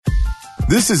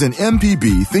This is an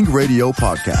MPB Think Radio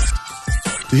podcast.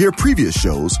 To hear previous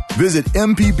shows, visit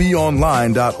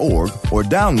mpbonline.org or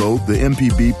download the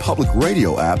MPB Public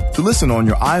Radio app to listen on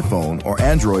your iPhone or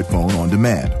Android phone on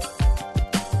demand.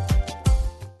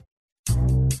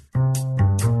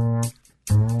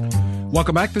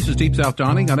 Welcome back. This is Deep South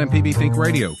Dining on MPB Think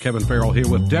Radio. Kevin Farrell here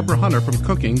with Deborah Hunter from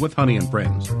Cooking with Honey and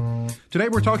Friends. Today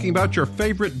we're talking about your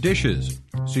favorite dishes.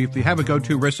 So if you have a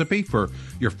go-to recipe for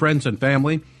your friends and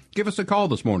family, give us a call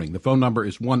this morning. The phone number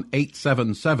is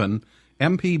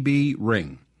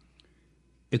 1-877-MPB-RING.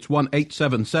 It's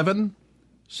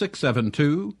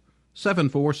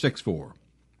 1-877-672-7464.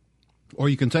 Or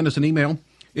you can send us an email.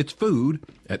 It's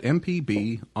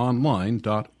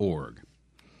food@mpbonline.org.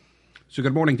 So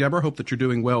good morning, Deborah. Hope that you're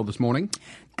doing well this morning.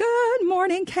 Good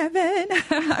morning, Kevin.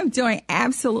 I'm doing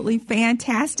absolutely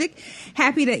fantastic.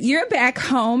 Happy that you're back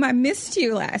home. I missed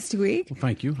you last week. Well,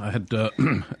 thank you. I had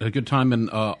a good time in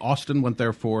Austin. Went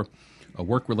there for a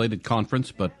work-related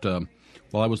conference, but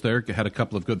while I was there, I had a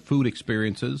couple of good food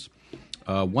experiences.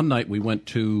 One night we went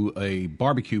to a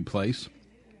barbecue place,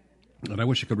 and I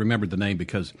wish I could remember the name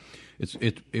because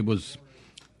it was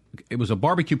a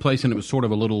barbecue place, and it was sort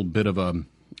of a little bit of a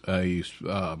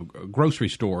grocery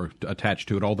store attached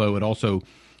to it, although it also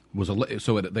was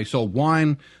they sold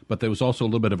wine, but there was also a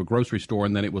little bit of a grocery store,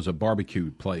 and then it was a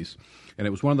barbecue place. And it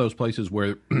was one of those places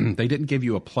where they didn't give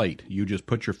you a plate. You just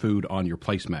put your food on your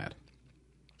placemat.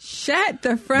 Shut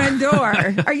the front door.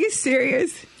 Are you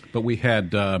serious? But we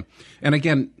had, and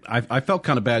again, I felt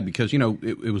kind of bad because,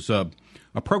 it was a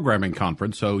programming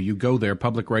conference, so you go there,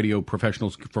 public radio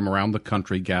professionals from around the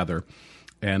country gather,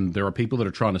 and there are people that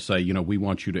are trying to say, we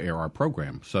want you to air our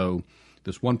program. So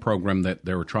this one program that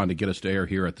they were trying to get us to air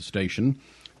here at the station,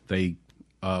 they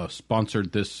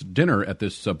sponsored this dinner at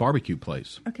this barbecue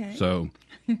place. Okay. So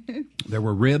there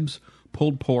were ribs,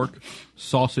 pulled pork,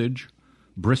 sausage,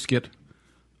 brisket,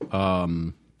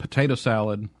 potato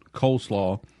salad,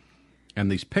 coleslaw,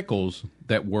 and these pickles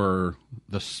that were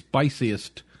the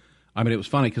spiciest. I mean, it was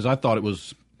funny because I thought it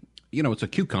was, it's a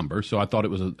cucumber, so I thought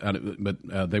it was but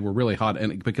they were really hot.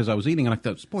 And because I was eating, and I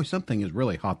thought, boy, something is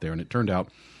really hot there. And it turned out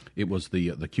it was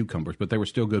the cucumbers, but they were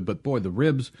still good. But boy, the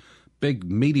ribs, big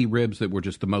meaty ribs that were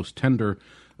just the most tender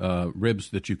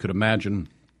ribs that you could imagine.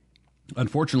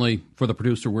 Unfortunately for the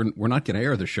producer, we're not going to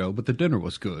air the show, but the dinner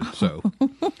was good. So,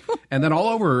 and then all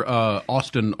over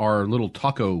Austin are little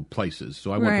taco places.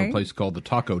 So I went to a place called the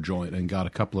Taco Joint and got a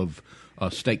couple of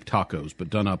steak tacos, but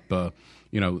done up.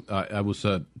 I was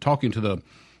talking to the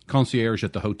concierge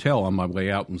at the hotel on my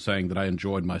way out and saying that I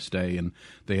enjoyed my stay, and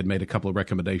they had made a couple of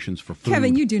recommendations for food.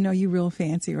 Kevin, you do know you're real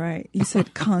fancy, right? You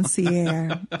said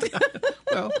concierge.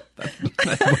 Well,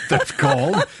 that's what that's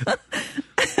called.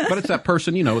 But it's that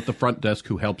person, at the front desk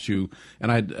who helps you.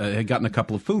 And I had gotten a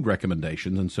couple of food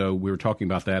recommendations, and so we were talking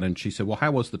about that. And she said, well,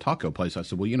 how was the taco place? I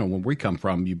said, well, when we come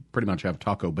from, you pretty much have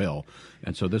Taco Bell.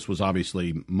 And so this was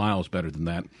obviously miles better than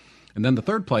that. And then the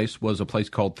third place was a place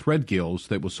called Threadgill's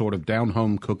that was sort of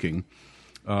down-home cooking.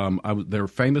 They're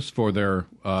famous for their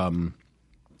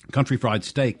country fried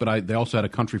steak, but they also had a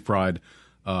country fried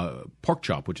pork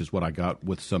chop, which is what I got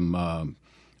with some, I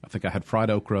think I had fried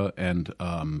okra and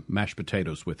mashed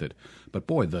potatoes with it. But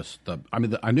boy,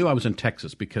 I knew I was in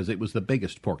Texas because it was the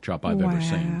biggest pork chop I've ever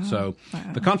seen. So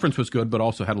the conference was good, but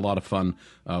also had a lot of fun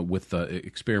with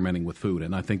experimenting with food.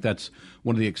 And I think that's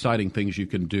one of the exciting things you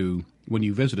can do when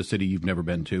you visit a city you've never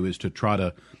been to, is to try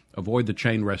to avoid the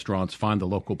chain restaurants, find the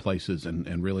local places,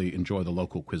 and really enjoy the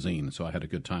local cuisine. So I had a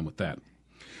good time with that.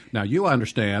 Now, you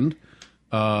understand,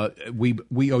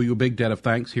 we owe you a big debt of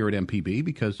thanks here at MPB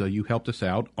because you helped us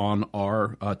out on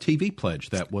our TV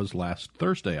pledge. That was last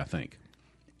Thursday, I think.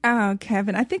 Oh,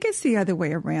 Kevin, I think it's the other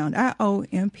way around. I owe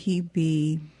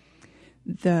MPB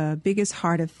the biggest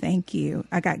heart of thank you.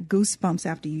 I got goosebumps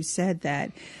after you said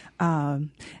that.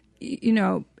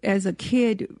 As a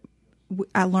kid,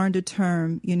 I learned a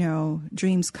term,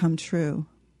 dreams come true.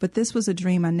 But this was a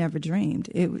dream I never dreamed.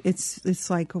 It's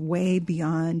like way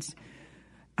beyond.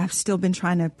 I've still been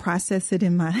trying to process it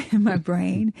in my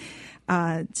brain.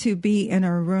 To be in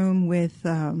a room with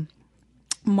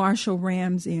Marshall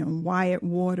Ramsey and Wyatt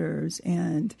Waters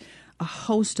and a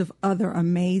host of other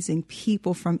amazing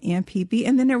people from MPB.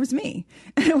 And then there was me.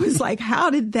 And it was like, how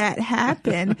did that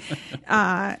happen?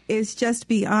 It's just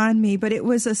beyond me. But it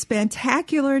was a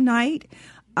spectacular night.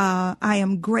 I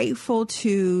am grateful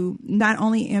to not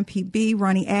only MPB,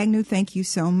 Ronnie Agnew, thank you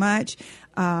so much.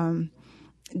 John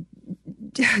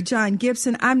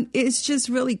Gibson. It's just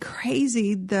really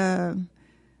crazy. This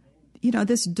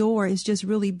door is just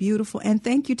really beautiful. And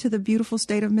thank you to the beautiful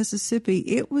state of Mississippi.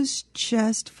 It was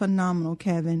just phenomenal,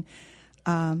 Kevin.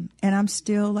 And I'm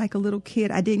still like a little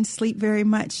kid. I didn't sleep very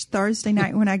much Thursday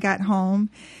night when I got home.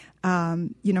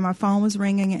 My phone was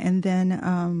ringing, and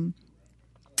then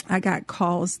I got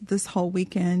calls this whole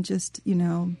weekend, just,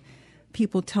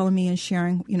 people telling me and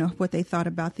sharing, what they thought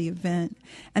about the event.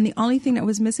 And the only thing that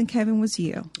was missing, Kevin, was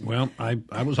you. Well,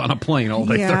 I was on a plane all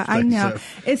day Yeah, Thursday. I know. So.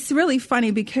 It's really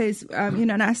funny because,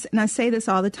 and I say this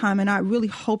all the time, and I really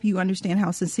hope you understand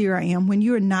how sincere I am. When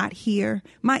you're not here,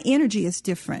 my energy is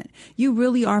different. You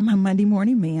really are my Monday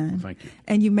morning man. Thank you.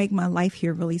 And you make my life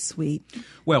here really sweet.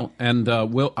 Well, and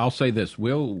I'll say this.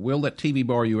 We'll let TV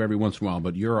borrow you every once in a while,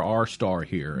 but you're our star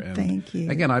here. And thank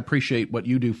you. Again, I appreciate what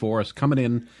you do for us, coming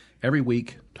in every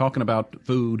week, talking about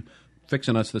food,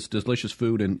 fixing us this delicious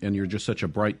food, and you're just such a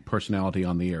bright personality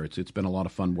on the air. It's been a lot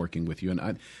of fun working with you,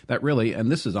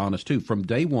 and this is honest too. From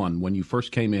day one, when you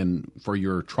first came in for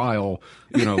your trial,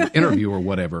 interview or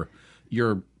whatever,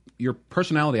 your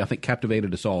personality, I think,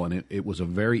 captivated us all, and it was a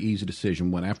very easy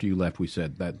decision when after you left, we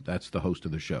said that's the host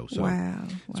of the show. So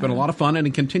it's been a lot of fun, and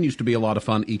it continues to be a lot of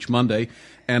fun each Monday,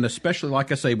 and especially,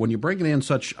 like I say, when you're bringing in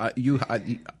such, you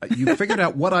figured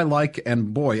out what I like,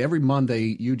 and boy, every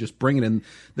Monday you just bring it in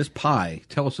this pie.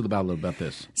 Tell us a little about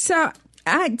this. So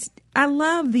I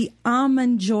love the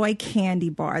Almond Joy candy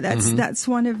bar. That's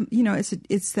one of,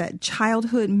 it's that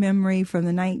childhood memory from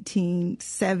the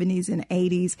 1970s and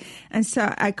 80s. And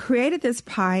so I created this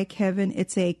pie, Kevin.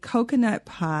 It's a coconut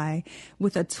pie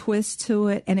with a twist to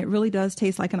it, and it really does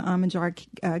taste like an Almond Joy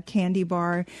candy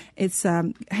bar. It's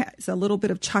has a little bit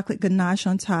of chocolate ganache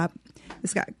on top.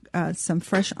 It's got some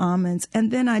fresh almonds. And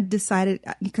then I decided,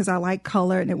 because I like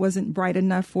color and it wasn't bright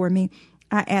enough for me,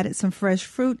 I added some fresh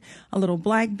fruit, a little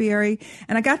blackberry,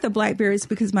 and I got the blackberries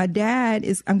because my dad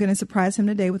I'm going to surprise him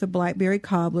today with a blackberry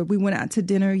cobbler. We went out to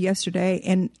dinner yesterday,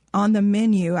 and on the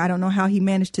menu, I don't know how he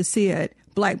managed to see it,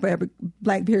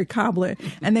 blackberry cobbler,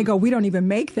 and they go, we don't even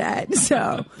make that. So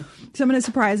I'm going to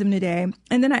surprise him today.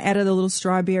 And then I added a little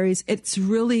strawberries. It's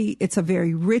a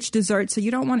very rich dessert, so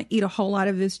you don't want to eat a whole lot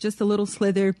of this, just a little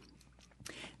slither.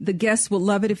 The guests will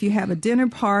love it if you have a dinner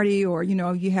party or,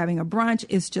 you're having a brunch.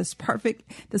 It's just perfect.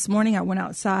 This morning I went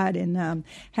outside and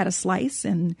had a slice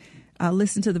and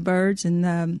listened to the birds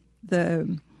and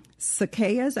the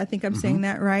cicadas. I think I'm saying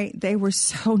that right. They were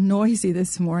so noisy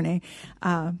this morning.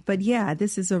 But yeah,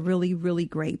 this is a really, really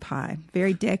great pie.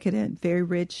 Very decadent, very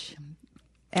rich.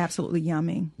 Absolutely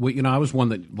yummy. Well, I was one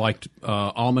that liked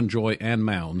Almond Joy and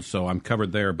Mounds, so I'm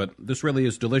covered there. But this really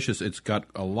is delicious. It's got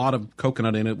a lot of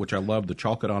coconut in it, which I love. The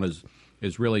chocolate on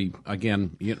is really,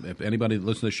 again, if anybody that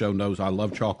listens to the show knows I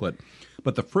love chocolate.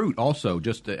 But the fruit also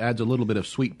just adds a little bit of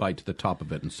sweet bite to the top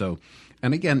of it.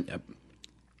 And again,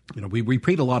 we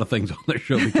repeat a lot of things on this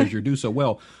show because you do so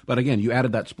well. But again, you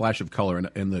added that splash of color,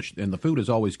 and the food is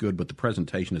always good, but the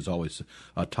presentation is always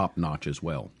top notch as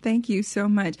well. Thank you so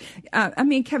much.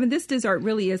 Kevin, this dessert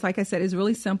really is, like I said, is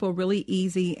really simple, really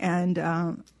easy, and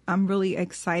I'm really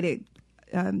excited,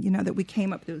 that we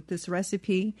came up with this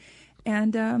recipe,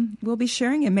 and we'll be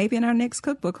sharing it maybe in our next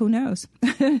cookbook. Who knows?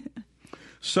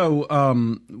 So,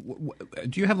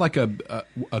 do you have like a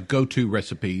go-to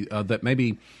recipe that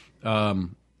maybe?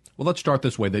 Well, let's start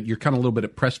this way, that you're kind of a little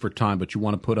bit pressed for time, but you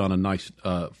want to put on a nice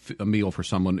a meal for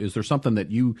someone. Is there something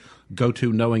that you go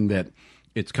to knowing that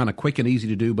it's kind of quick and easy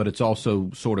to do, but it's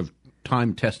also sort of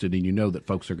time-tested and you know that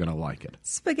folks are going to like it?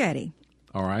 Spaghetti.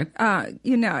 All right.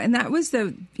 And that was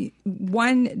the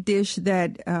one dish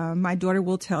that my daughter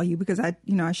will tell you, because I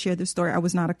shared the story. I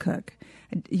was not a cook.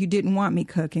 You didn't want me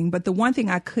cooking. But the one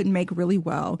thing I could make really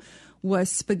well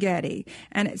was spaghetti.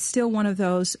 And it's still one of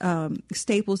those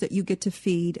staples that you get to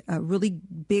feed a really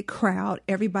big crowd.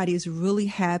 Everybody is really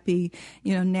happy.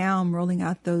 Now I'm rolling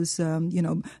out those,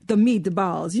 the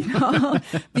meatballs,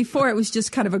 Before it was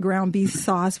just kind of a ground beef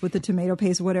sauce with the tomato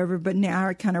paste, whatever. But now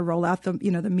I kind of roll out the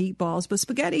meatballs. But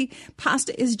spaghetti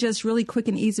pasta is just really quick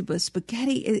and easy. But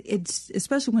spaghetti, it's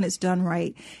especially when it's done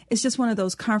right, it's just one of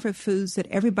those comfort foods that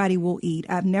everybody will eat.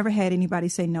 I've never had anybody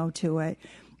say no to it.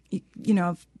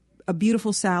 A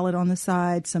beautiful salad on the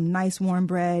side, some nice warm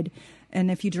bread,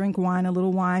 and if you drink wine, a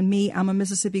little wine. I'm a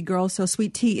Mississippi girl, so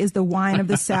sweet tea is the wine of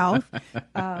the South.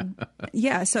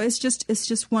 So it's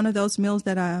just one of those meals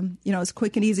that it's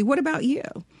quick and easy. What about you?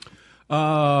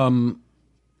 I want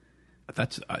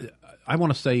to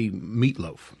say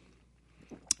meatloaf.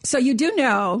 So you do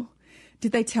know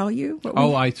Did they tell you?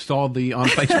 I saw on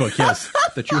Facebook, yes,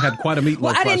 that you had quite a meatloaf.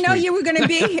 Well, I didn't know week. you were going to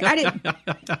be here.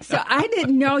 I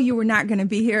didn't know you were not going to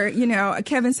be here.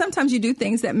 Kevin, sometimes you do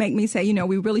things that make me say,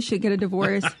 we really should get a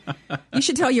divorce. You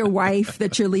should tell your wife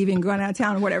that you're leaving, going out of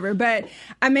town or whatever. But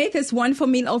I made this wonderful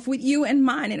meatloaf with you in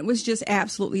mind, and it was just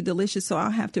absolutely delicious. So I'll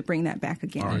have to bring that back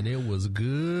again. And it was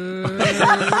good.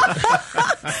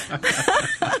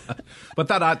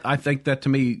 But I think that to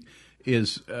me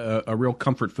is a real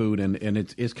comfort food, and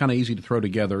it's kind of easy to throw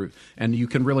together, and you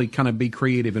can really kind of be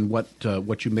creative in what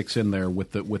you mix in there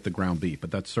with the ground beef.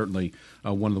 But that's certainly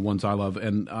one of the ones I love,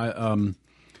 and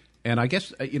I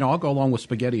guess I'll go along with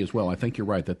spaghetti as well. I think you're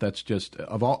right that's just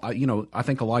of all I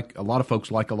think a lot of folks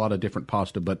like a lot of different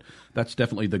pasta, but that's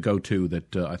definitely the go-to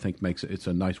that I think makes it's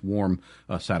a nice, warm,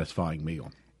 satisfying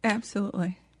meal.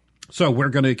 Absolutely. So we're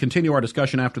going to continue our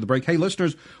discussion after the break. Hey,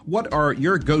 listeners, what are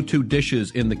your go-to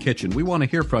dishes in the kitchen? We want to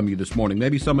hear from you this morning.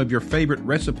 Maybe some of your favorite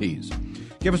recipes.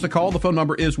 Give us a call. The phone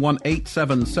number is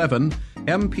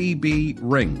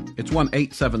 1-877-MPB-RING. It's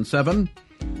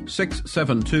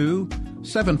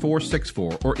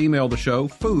 1-877-672-7464. Or email the show,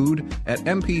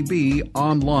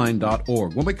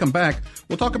 food@mpbonline.org. When we come back,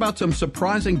 we'll talk about some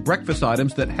surprising breakfast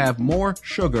items that have more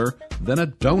sugar than a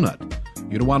donut.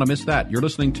 You don't want to miss that. You're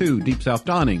listening to Deep South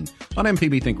Dining on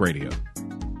MPB Think Radio.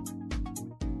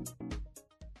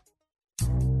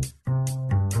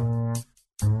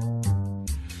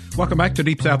 Welcome back to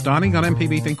Deep South Dining on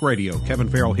MPB Think Radio. Kevin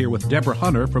Farrell here with Deborah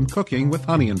Hunter from Cooking with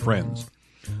Honey and Friends.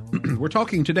 We're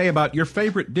talking today about your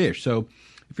favorite dish. So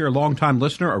if you're a longtime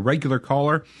listener, a regular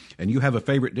caller, and you have a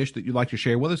favorite dish that you'd like to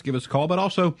share with us, give us a call. But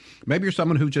also, maybe you're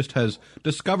someone who just has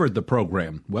discovered the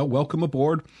program. Well, welcome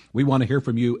aboard. We want to hear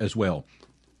from you as well.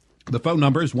 The phone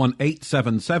number is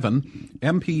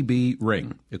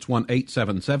 1-877-MPB-RING. It's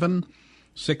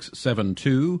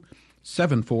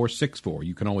 1-877-672-7464.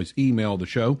 You can always email the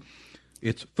show.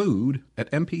 It's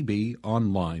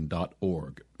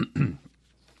food@mpbonline.org.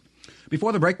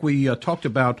 Before the break, we talked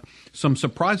about some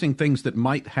surprising things that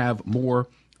might have more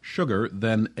sugar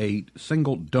than a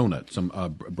single donut, some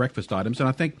breakfast items. And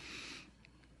I think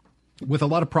with a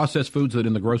lot of processed foods that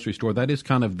in the grocery store, that is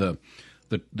kind of the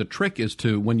trick is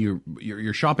to, when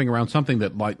you're shopping around something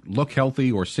that might look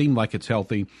healthy or seem like it's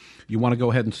healthy, you want to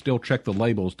go ahead and still check the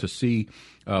labels to see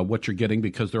what you're getting,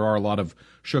 because there are a lot of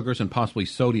sugars and possibly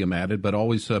sodium added. But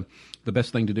always the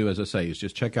best thing to do, as I say, is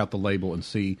just check out the label and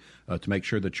see to make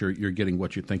sure that you're getting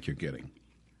what you think you're getting.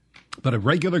 But a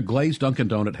regular glazed Dunkin'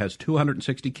 Donut has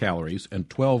 260 calories and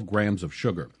 12 grams of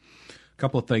sugar.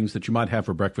 Couple of things that you might have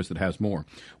for breakfast that has more.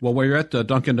 Well, while you're at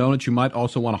Dunkin' Donuts, you might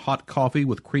also want a hot coffee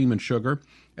with cream and sugar,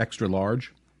 extra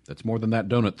large. That's more than that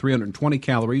donut, 320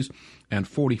 calories and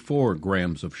 44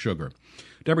 grams of sugar.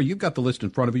 Deborah, you've got the list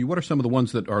in front of you. What are some of the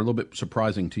ones that are a little bit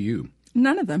surprising to you?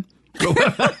 None of them.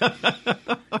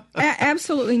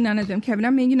 Absolutely none of them, Kevin. I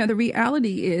mean, the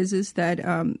reality is that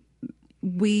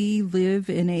we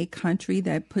live in a country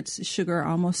that puts sugar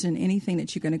almost in anything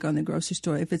that you're going to go in the grocery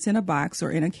store. If it's in a box or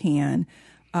in a can,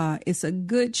 it's a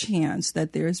good chance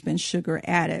that there's been sugar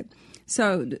added.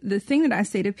 So the thing that I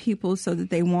say to people, so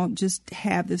that they won't just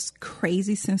have this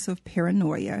crazy sense of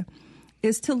paranoia,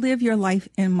 is to live your life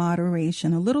in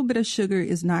moderation. A little bit of sugar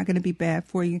is not going to be bad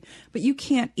for you, but you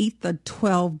can't eat the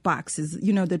 12 boxes,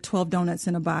 the 12 donuts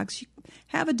in a box. You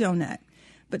have a donut.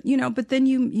 But then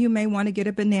you may want to get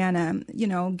a banana,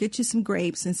 get you some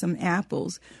grapes and some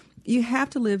apples. You have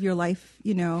to live your life,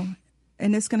 and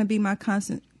it's going to be my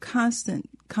constant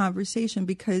conversation,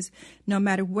 because no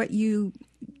matter what your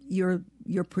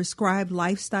prescribed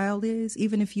lifestyle is,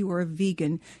 even if you are a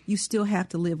vegan, you still have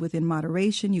to live within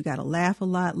moderation. You got to laugh a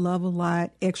lot, love a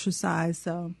lot, exercise.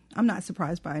 So I'm not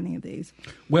surprised by any of these.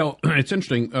 Well, it's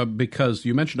interesting because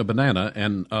you mentioned a banana,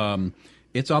 and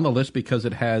it's on the list because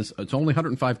it's only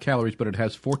 105 calories, but it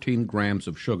has 14 grams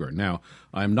of sugar. Now,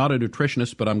 I'm not a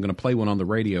nutritionist, but I'm going to play one on the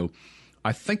radio.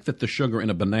 I think that the sugar in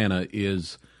a banana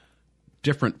is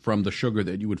different from the sugar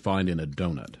that you would find in a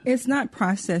donut. It's not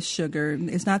processed sugar.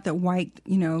 It's not the white,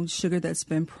 sugar that's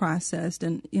been processed.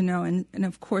 And, and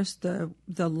of course, the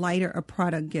lighter a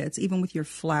product gets, even with your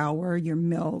flour, your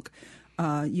milk,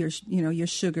 your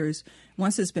sugars,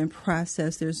 once it's been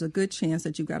processed, there's a good chance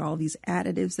that you've got all these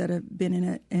additives that have been in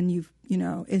it, and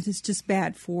it's just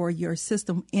bad for your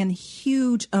system in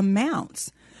huge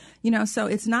amounts. So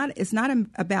it's not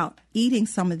about eating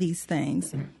some of these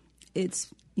things. It's,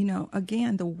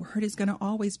 again, the word is going to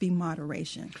always be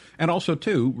moderation. And also,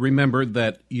 too, remember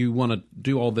that you want to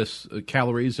do all this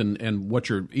calories and what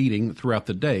you're eating throughout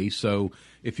the day. So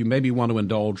if you maybe want to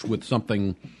indulge with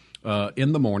something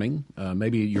in the morning.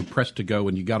 Maybe you're pressed to go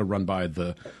and you got to run by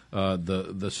the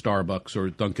Starbucks or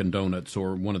Dunkin' Donuts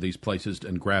or one of these places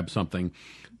and grab something.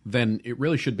 Then it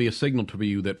really should be a signal to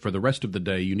you that for the rest of the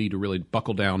day you need to really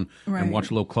buckle down Right. and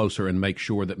watch a little closer and make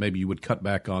sure that maybe you would cut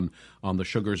back on the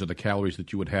sugars or the calories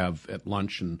that you would have at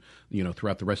lunch, and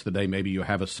throughout the rest of the day maybe you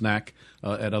have a snack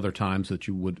at other times that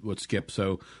you would skip.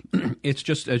 So it's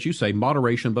just, as you say,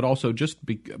 moderation, but also just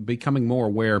becoming more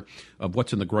aware of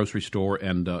what's in the grocery store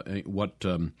and what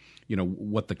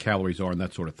the calories are and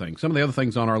that sort of thing. Some of the other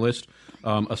things on our list: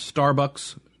 a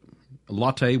Starbucks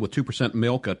latte with 2%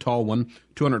 milk, a tall one,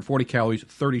 240 calories,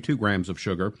 32 grams of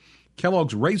sugar.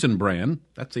 Kellogg's Raisin Bran,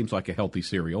 that seems like a healthy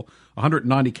cereal,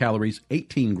 190 calories,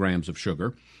 18 grams of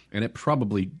sugar, and it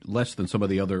probably less than some of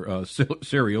the other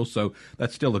cereals, so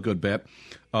that's still a good bet.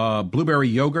 Blueberry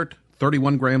yogurt,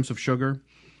 31 grams of sugar.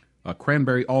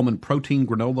 Cranberry almond protein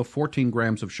granola, 14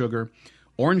 grams of sugar.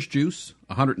 Orange juice,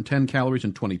 110 calories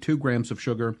and 22 grams of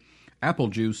sugar. Apple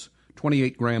juice,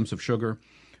 28 grams of sugar.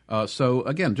 So,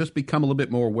 again, just become a little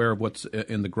bit more aware of what's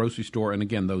in the grocery store. And,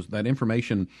 again, that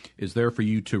information is there for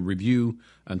you to review.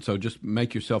 And so just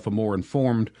make yourself a more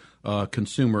informed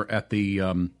consumer at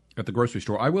the grocery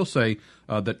store. I will say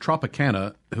that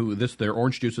Tropicana, their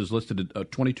orange juice is listed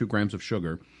at 22 grams of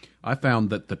sugar. I found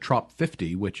that the Trop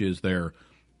 50, which is their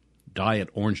diet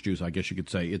orange juice, I guess you could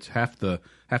say, it's half the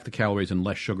calories and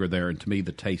less sugar there. And to me,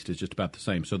 the taste is just about the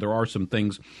same. So there are some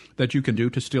things that you can do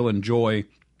to still enjoy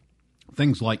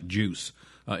things like juice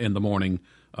in the morning,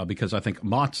 because I think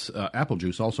Mott's apple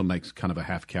juice also makes kind of a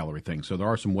half-calorie thing. So there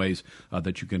are some ways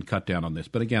that you can cut down on this.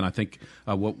 But again, I think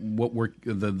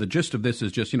the gist of this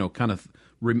is just kind of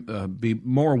be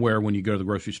more aware when you go to the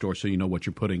grocery store, so you know what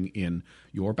you're putting in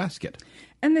your basket.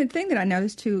 And the thing that I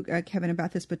noticed too, Kevin,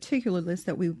 about this particular list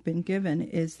that we've been given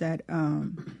is that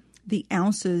the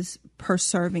ounces per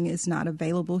serving is not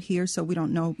available here, so we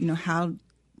don't know how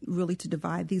really to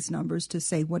divide these numbers to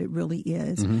say what it really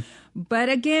is. Mm-hmm. But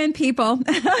again, people,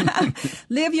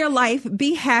 live your life,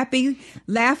 be happy,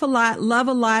 laugh a lot, love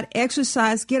a lot,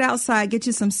 exercise, get outside, get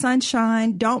you some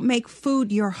sunshine. Don't make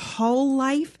food your whole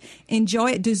life.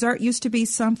 Enjoy it. Dessert used to be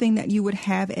something that you would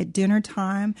have at dinner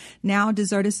time. Now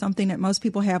dessert is something that most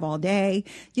people have all day.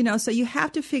 So you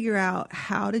have to figure out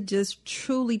how to just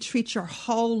truly treat your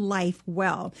whole life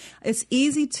well. It's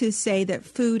easy to say that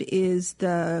food is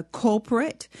the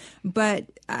culprit, but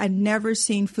I've never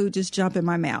seen food just jump in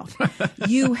my mouth.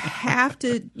 You have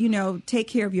to, take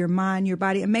care of your mind, your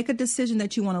body, and make a decision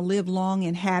that you want to live long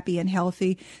and happy and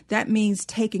healthy. That means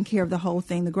taking care of the whole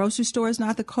thing. The grocery store is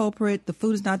not the culprit. The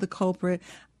food is not the culprit.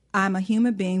 I'm a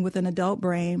human being with an adult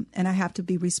brain, and I have to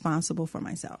be responsible for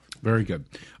myself. Very good.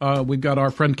 We've got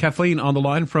our friend Kathleen on the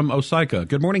line from Osaka.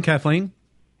 Good morning, Kathleen.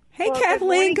 Hey, well,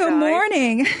 Kathleen. Good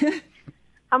morning.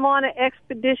 I'm on an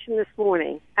expedition this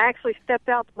morning. I actually stepped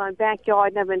out to my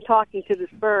backyard, and I've been talking to this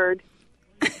bird.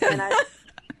 And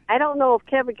I don't know if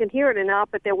Kevin can hear it or not,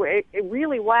 but they were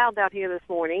really wild out here this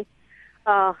morning.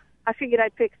 I figured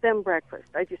I'd fix them breakfast.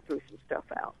 I just threw some stuff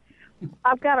out.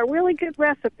 I've got a really good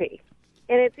recipe,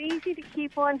 and it's easy to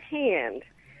keep on hand.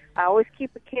 I always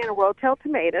keep a can of Rotel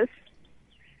tomatoes.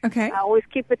 Okay. I always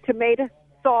keep a tomato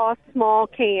sauce, small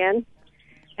can,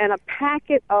 and a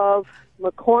packet of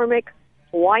McCormick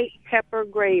white pepper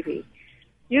gravy.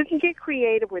 You can get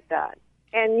creative with that.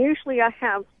 And usually I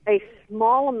have a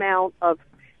small amount of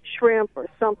shrimp or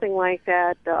something like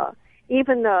that,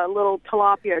 even the little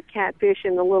tilapia or catfish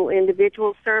in the little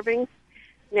individual servings.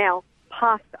 Now,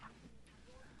 pasta.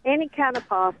 Any kind of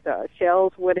pasta,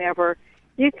 shells, whatever.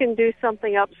 You can do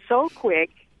something up so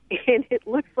quick, and it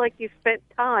looks like you spent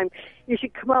time. You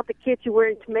should come out the kitchen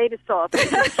wearing tomato sauce.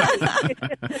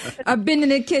 I've been in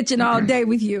the kitchen all day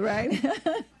with you, right?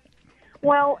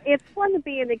 Well, it's fun to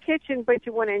be in the kitchen, but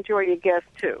you want to enjoy your guests,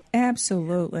 too.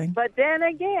 Absolutely. But then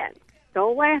again,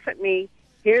 don't laugh at me.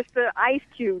 Here's the ice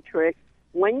cube trick.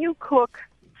 When you cook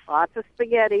lots of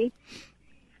spaghetti,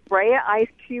 spray an ice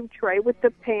cube tray with the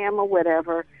Pam or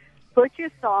whatever, put your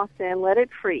sauce in, let it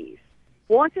freeze.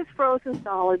 Once it's frozen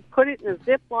solid, put it in a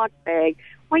Ziploc bag.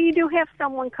 When you do have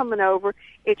someone coming over,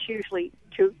 it's usually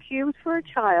 2 cubes for a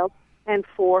child and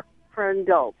 4 for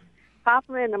adults. Pop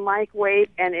them in the microwave,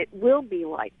 and it will be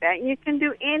like that. And you can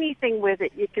do anything with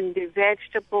it. You can do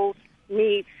vegetables,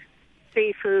 meats,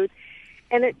 seafood,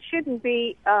 and it shouldn't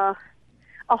be a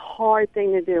hard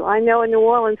thing to do. I know in New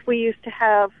Orleans we used to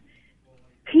have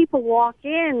people walk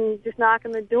in, just knock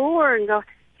on the door and go,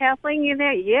 Kathleen, you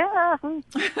there? Yeah. Oh,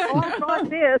 I brought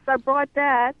this. I brought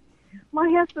that. My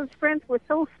husband's friends were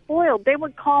so spoiled. They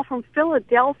would call from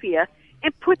Philadelphia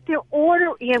and put their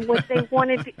order in what they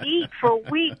wanted to eat for a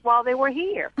week while they were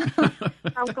here.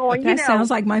 I'm going, that sounds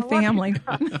like my family.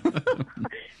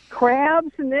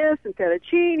 Crabs and this and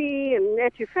fettuccine and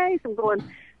at your face. I'm going,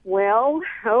 well,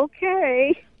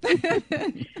 okay.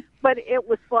 But it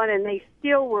was fun, and they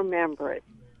still remember it.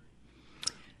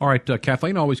 All right,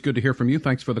 Kathleen, always good to hear from you.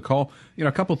 Thanks for the call. You know,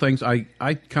 a couple things. I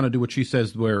kind of do what she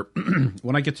says, where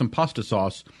when I get some pasta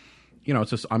sauce, you know,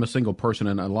 I'm a single person,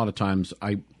 and a lot of times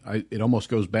it almost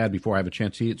goes bad before I have a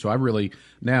chance to eat it. So I really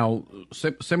now,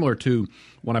 similar to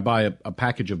when I buy a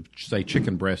package of, say,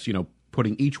 chicken breasts, you know,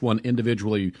 putting each one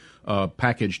individually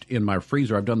packaged in my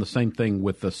freezer. I've done the same thing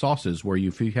with the sauces, where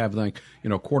if you have, like, you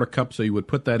know, a quarter cup, so you would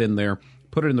put that in there,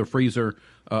 put it in the freezer,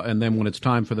 and then when it's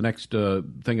time for the next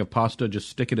thing of pasta, just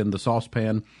stick it in the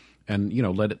saucepan and, you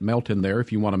know, let it melt in there.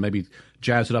 If you want to maybe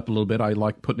jazz it up a little bit, I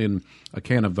like putting in a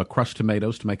can of crushed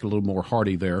tomatoes to make it a little more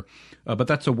hearty there. But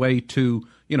that's a way to,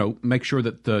 you know, make sure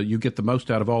that you get the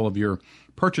most out of all of your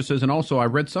purchases. And also, I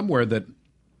read somewhere that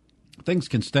things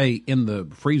can stay in the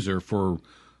freezer for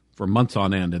months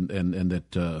on end, and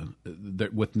that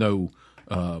with no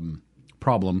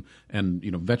problem, and,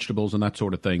 you know, vegetables and that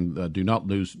sort of thing do not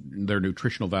lose their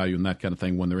nutritional value and that kind of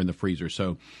thing when they're in the freezer.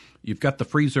 So you've got the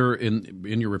freezer in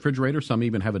your refrigerator. Some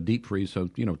even have a deep freeze, so,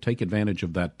 you know, take advantage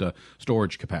of that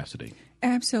storage capacity.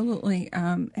 Absolutely.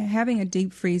 Having a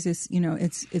deep freeze is, you know,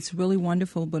 it's really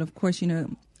wonderful. But of course, you know,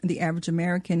 the average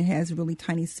American has really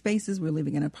tiny spaces. We're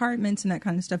living in apartments and that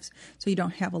kind of stuff, so you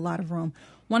don't have a lot of room.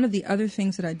 One of the other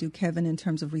things that I do, Kevin, in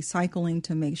terms of recycling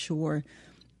to make sure,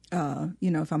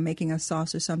 you know, if I'm making a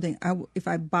sauce or something, if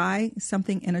I buy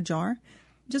something in a jar,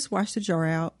 just wash the jar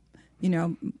out, you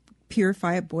know,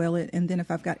 purify it, boil it, and then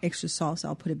if I've got extra sauce,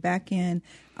 I'll put it back in.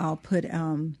 I'll put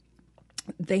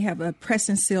they have a press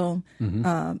and seal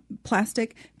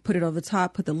plastic, put it over the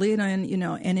top, put the lid on, you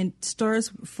know, and it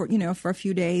stores for, you know, for a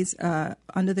few days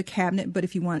under the cabinet. But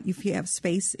if you have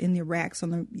space in the racks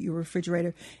on your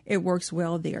refrigerator, it works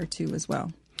well there too as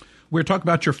well. We're talking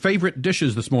about your favorite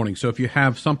dishes this morning. So if you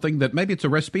have something that maybe it's a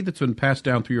recipe that's been passed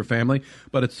down through your family,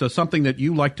 but it's something that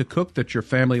you like to cook, that your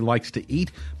family likes to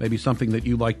eat, maybe something that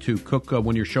you like to cook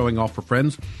when you're showing off for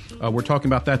friends. We're talking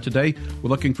about that today.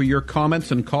 We're looking for your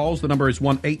comments and calls. The number is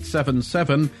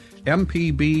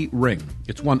 1-877-MPB-RING.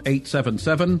 It's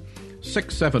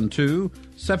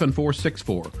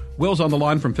 1-877-672-7464. Will's on the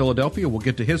line from Philadelphia. We'll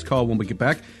get to his call when we get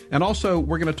back. And also,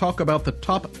 we're going to talk about the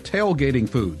top tailgating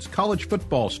foods. College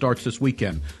football starts this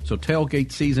weekend, so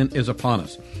tailgate season is upon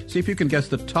us. See if you can guess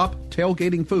the top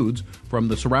tailgating foods from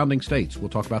the surrounding states. We'll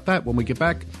talk about that when we get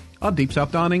back on Deep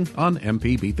South Dining on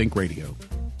MPB Think Radio.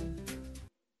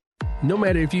 No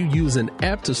matter if you use an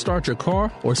app to start your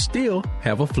car or still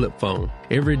have a flip phone,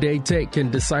 Everyday Tech can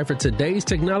decipher today's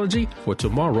technology for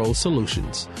tomorrow's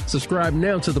solutions. Subscribe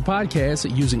now to the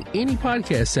podcast using any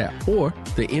podcast app or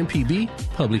the MPB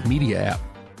Public Media app.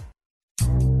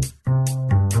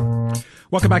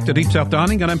 Welcome back to Deep South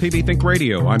Dining on MPB Think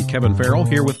Radio. I'm Kevin Farrell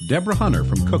here with Deborah Hunter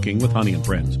from Cooking with Honey and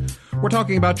Friends. We're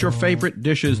talking about your favorite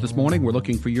dishes this morning. We're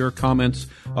looking for your comments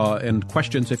and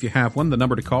questions if you have one. The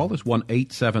number to call is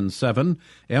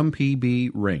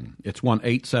 1-877-MPB-RING. It's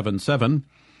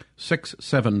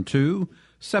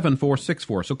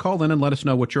 1-877-672-7464. So call in and let us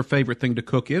know what your favorite thing to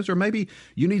cook is, or maybe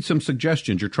you need some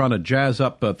suggestions. You're trying to jazz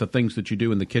up the things that you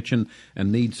do in the kitchen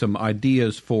and need some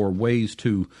ideas for ways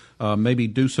to maybe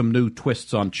do some new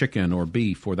twists on chicken or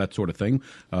beef or that sort of thing.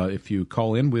 If you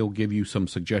call in, we'll give you some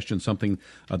suggestions, something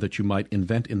that you might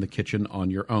invent in the kitchen on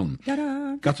your own.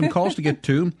 Ta-da. Got some calls to get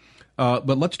to.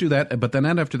 But let's do that. But then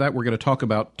after that, we're going to talk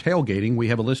about tailgating. We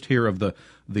have a list here of the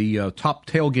top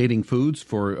tailgating foods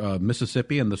for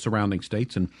Mississippi and the surrounding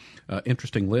states, and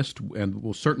interesting list, and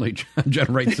we'll certainly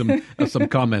generate some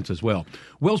comments as well.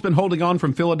 Will's been holding on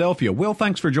from Philadelphia. Will,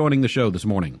 thanks for joining the show this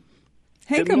morning.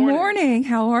 Hey, good morning.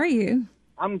 How are you?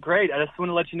 I'm great. I just want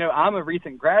to let you know I'm a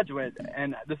recent graduate,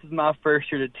 and this is my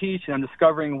first year to teach, and I'm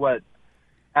discovering what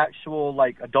actual,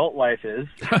 adult life is.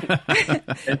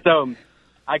 And so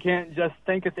I can't just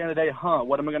think at the end of the day,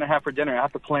 what am I going to have for dinner? I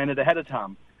have to plan it ahead of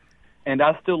time. And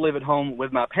I still live at home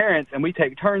with my parents, and we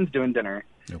take turns doing dinner.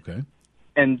 Okay.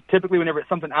 And typically whenever it's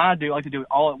something I do, I like to do it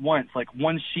all at once, like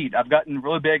one sheet. I've gotten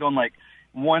really big on,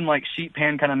 one, sheet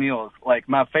pan kind of meals.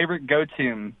 My favorite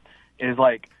go-to is,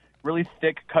 really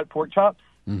thick cut pork chops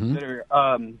that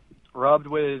are rubbed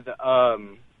with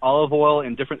olive oil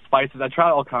and different spices. I try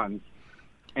all kinds.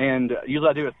 And usually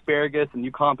I do asparagus and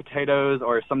Yukon potatoes,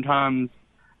 or sometimes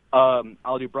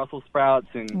I'll do Brussels sprouts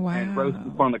and roast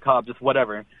corn on the cob, just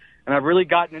whatever. And I've really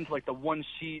gotten into the one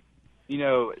sheet,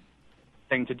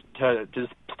 thing to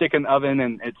just stick in the oven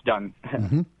and it's done.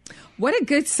 What a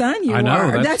good son you I know,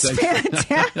 are. that's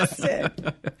Fantastic.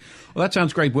 Well, that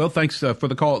sounds great, Will. Thanks for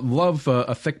the call. Love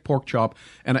a thick pork chop.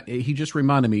 And he just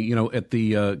reminded me, at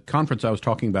the conference I was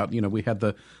talking about, we had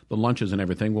the lunches and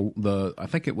everything. Well, I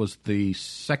think it was the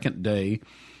second day.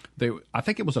 I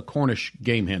think it was a Cornish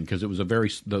game hen because it was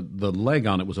the leg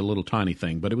on it was a little tiny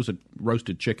thing, but it was a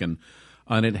roasted chicken.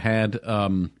 And it had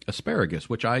asparagus,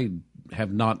 which I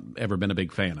have not ever been a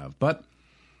big fan of. But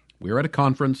we were at a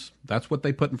conference. That's what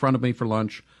they put in front of me for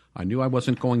lunch. I knew I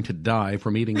wasn't going to die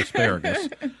from eating asparagus.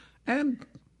 And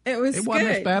it wasn't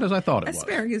as bad as I thought it was.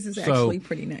 Asparagus is actually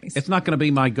pretty nice. It's not going to be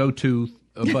my go-to,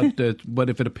 but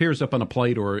if it appears up on a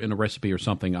plate or in a recipe or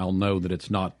something, I'll know that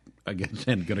it's not, again,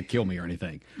 going to kill me or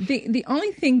anything. The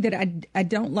only thing that I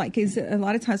don't like is a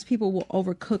lot of times people will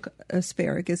overcook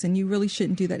asparagus, and you really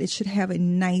shouldn't do that. It should have a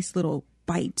nice little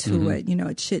bite to it.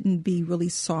 It shouldn't be really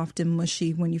soft and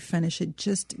mushy when you finish it.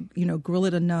 Just, grill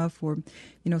it enough or,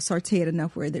 saute it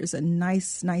enough where there's a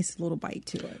nice little bite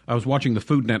to it. I was watching the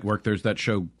Food Network. There's that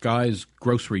show, Guy's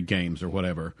Grocery Games or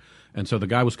whatever. And so the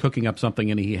guy was cooking up something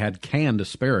and he had canned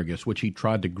asparagus, which he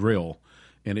tried to grill.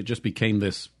 And it just became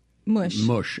this mush.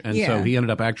 And so he ended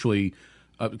up actually,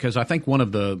 because I think one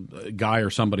of the guy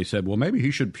or somebody said, well, maybe he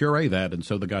should puree that. And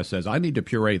so the guy says, I need to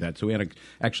puree that. So he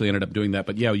actually ended up doing that.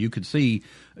 But yeah, you could see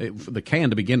the can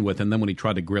to begin with. And then when he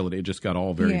tried to grill it, it just got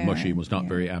all very mushy and was not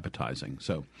very appetizing.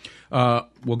 So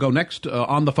we'll go next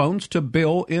on the phones to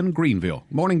Bill in Greenville.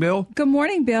 Morning, Bill. Good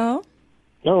morning, Bill.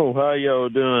 Oh, how y'all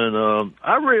doing?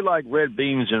 I really like red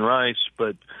beans and rice,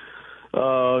 but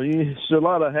it's a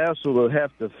lot of hassle to have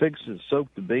to fix it, soak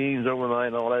the beans overnight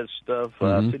and all that stuff.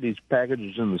 I see these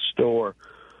packages in the store.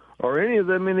 Are any of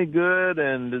them any good?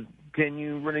 And can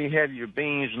you really have your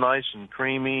beans nice and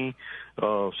creamy?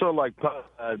 Sort of like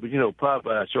Popeye, but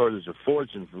Popeye charges a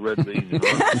fortune for red beans and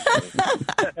rice.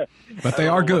 But they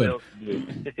are good.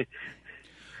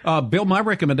 Bill, my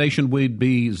recommendation would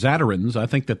be Zatarain's. I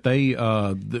think that they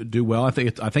do well. I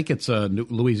think it's a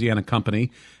Louisiana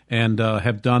company and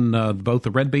have done both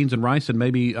the red beans and rice and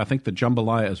maybe I think the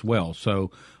jambalaya as well. So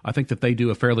I think that they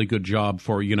do a fairly good job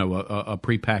for a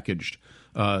prepackaged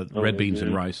red beans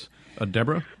and rice.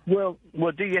 Deborah? Well,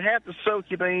 do you have to soak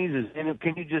your beans?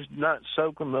 Can you just not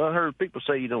soak them? I heard people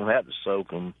say you don't have to soak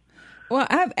them. Well,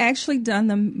 I've actually done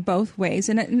them both ways,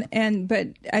 but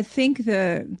I think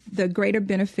the greater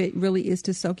benefit really is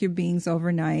to soak your beans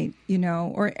overnight,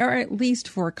 or at least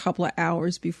for a couple of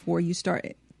hours before you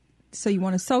start. So you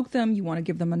want to soak them, you want to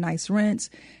give them a nice rinse,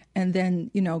 and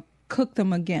then cook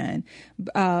them again.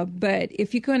 But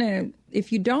if you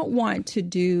don't want to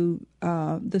do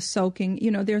the soaking,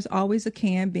 there's always a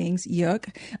canned beans,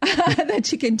 yuck,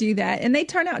 that you can do that, and they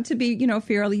turn out to be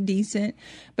fairly decent.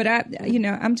 But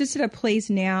I'm just at a place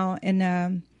now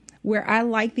and where I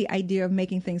like the idea of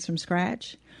making things from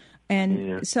scratch,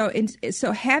 and so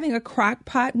having a crock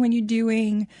pot when you're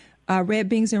doing red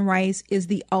beans and rice is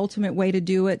the ultimate way to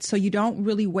do it. So you don't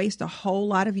really waste a whole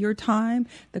lot of your time.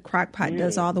 The crock pot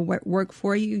does all the work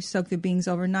for you. You soak the beans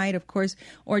overnight, of course,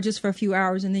 or just for a few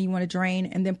hours, and then you want to drain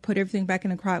and then put everything back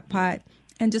in the crock pot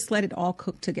and just let it all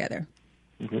cook together.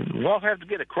 Well, I'll have to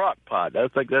get a crock pot. I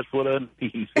think that's what I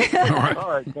need. All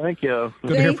right. Thank you.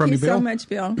 Good to hear from you, Bill. Thank you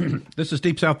so much, Bill. This is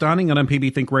Deep South Dining on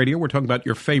MPB Think Radio. We're talking about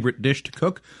your favorite dish to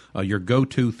cook, your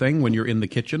go-to thing when you're in the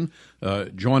kitchen.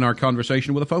 Join our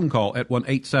conversation with a phone call at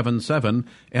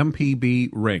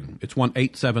 1-877-MPB-RING. It's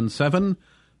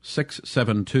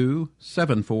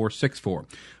 1-877-672-7464.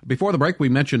 Before the break, we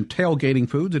mentioned tailgating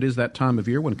foods. It is that time of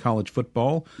year when college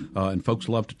football and folks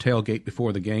love to tailgate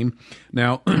before the game.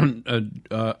 Now,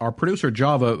 our producer,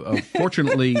 Java,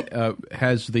 fortunately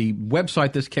has the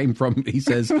website this came from, he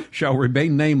says, shall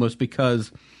remain nameless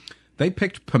because they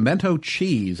picked pimento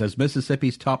cheese as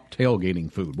Mississippi's top tailgating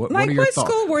food. What are your thoughts? What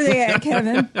school were they at,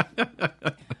 Kevin?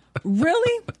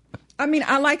 Really? I mean,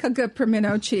 I like a good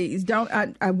pimento cheese.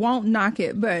 I won't knock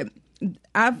it, but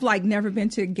I've never been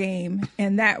to a game,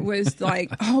 and that was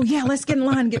oh yeah, let's get in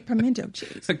line and get pimento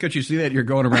cheese. Could you see that? You're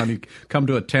going around, you come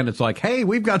to a tent, it's like, hey,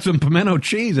 we've got some pimento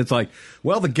cheese. It's like,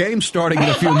 well, the game's starting in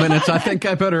a few minutes. I think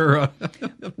I better.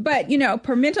 But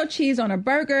pimento cheese on a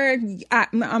burger,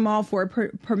 I'm all for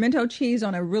it. Pimento cheese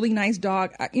on a really nice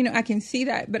dog. I can see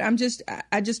that, but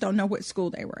I just don't know what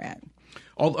school they were at.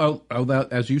 Although,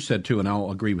 as you said too, and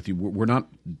I'll agree with you, we're not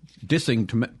dissing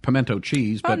pimento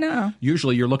cheese, but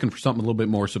usually you're looking for something a little bit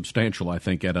more substantial. I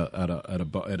think at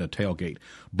a tailgate,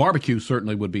 barbecue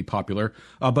certainly would be popular.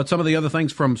 But some of the other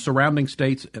things from surrounding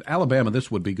states, in Alabama, this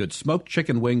would be good: smoked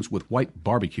chicken wings with white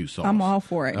barbecue sauce. I'm all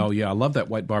for it. Oh yeah, I love that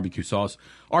white barbecue sauce.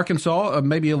 Arkansas,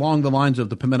 maybe along the lines of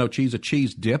the pimento cheese, a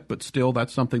cheese dip, but still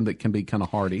that's something that can be kind of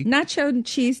hearty. Nacho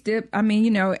cheese dip. I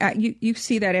mean, you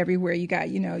see that everywhere. You got,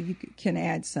 you can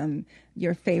add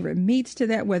your favorite meats to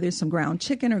that, whether it's some ground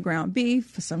chicken or ground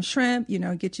beef, some shrimp,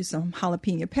 get you some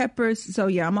jalapeno peppers. So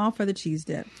yeah, I'm all for the cheese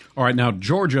dip. All right, now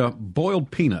Georgia,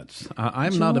 boiled peanuts.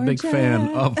 I'm not a big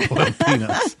fan of boiled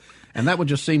peanuts. And that would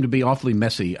just seem to be awfully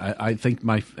messy. I think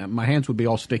my hands would be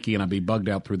all sticky and I'd be bugged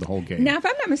out through the whole game. Now, if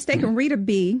I'm not mistaken, Rita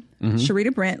B.,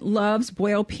 Sharita Brent, loves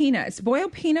boiled peanuts.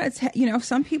 Boiled peanuts,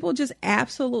 some people just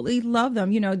absolutely love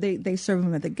them. They serve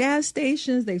them at the gas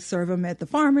stations. They serve them at the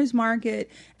farmer's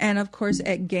market and, of course,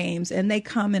 at games. And they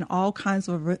come in all kinds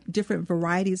of different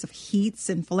varieties of heats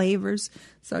and flavors.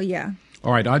 So, yeah.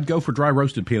 All right, I'd go for dry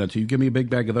roasted peanuts. You give me a big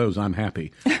bag of those, I'm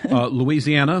happy.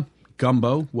 Louisiana,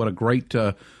 gumbo. What a great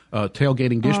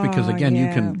tailgating dish, because again, you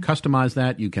can customize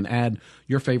that. You can add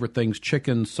your favorite things: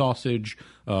 chicken, sausage,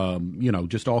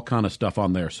 just all kind of stuff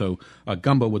on there. So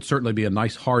gumbo would certainly be a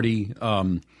nice hearty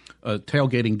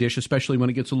tailgating dish, especially when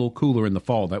it gets a little cooler in the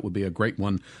fall. That would be a great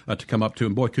one to come up to.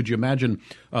 And boy, could you imagine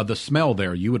the smell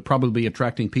there? You would probably be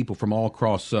attracting people from all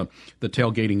across the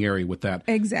tailgating area with that.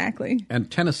 Exactly.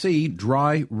 And Tennessee,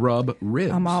 dry rub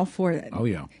ribs. I'm all for it. Oh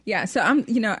yeah. Yeah. So I'm,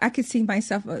 I could see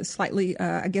myself slightly.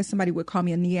 I guess somebody would call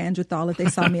me a Neanderthal if they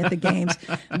saw me at the games,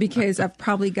 because I've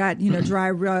probably got dry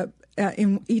rub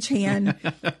in each hand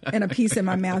and a piece in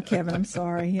my mouth, Kevin. I'm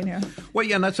sorry, Well,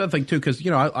 yeah, and that's the other thing, too, because,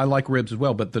 I like ribs as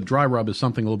well, but the dry rub is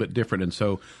something a little bit different. And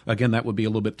so, again, that would be a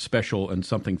little bit special and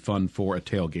something fun for a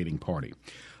tailgating party.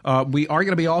 We are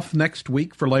going to be off next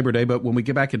week for Labor Day, but when we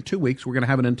get back in 2 weeks, we're going to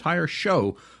have an entire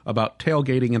show about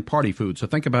tailgating and party food. So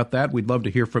think about that. We'd love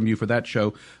to hear from you for that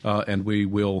show, and we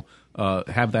will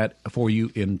have that for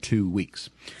you in 2 weeks.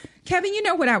 Kevin, you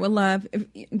know what I would love?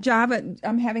 Java,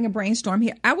 I'm having a brainstorm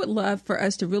here. I would love for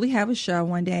us to really have a show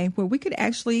one day where we could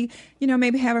actually,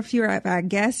 maybe have a few of our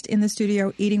guests in the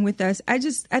studio eating with us. I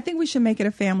think we should make it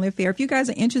a family affair. If you guys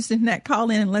are interested in that,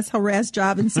 call in and let's harass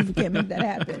Java and see if we can make that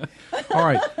happen. All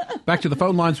right. Back to the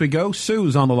phone lines we go.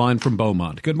 Sue's on the line from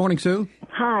Beaumont. Good morning, Sue.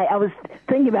 Hi. I was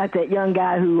thinking about that young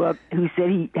guy who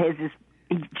said he has this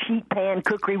sheet pan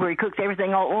cookery where he cooks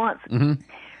everything all at once. Mm-hmm.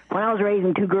 When I was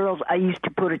raising 2 girls, I used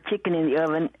to put a chicken in the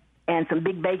oven and some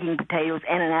big baking potatoes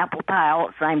and an apple pie all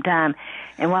at the same time.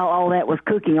 And while all that was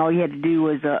cooking, all you had to do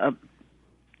was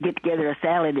get together a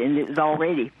salad, and it was all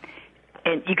ready.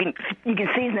 And you can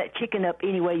season that chicken up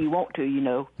any way you want to,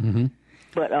 Mm-hmm.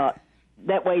 But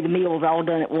that way the meal was all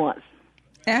done at once.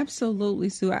 Absolutely,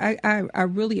 Sue. I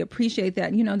really appreciate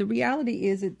that. The reality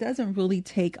is it doesn't really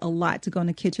take a lot to go in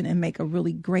the kitchen and make a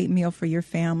really great meal for your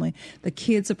family. The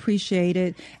kids appreciate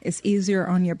it. It's easier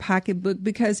on your pocketbook,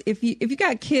 because if you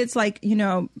got kids like,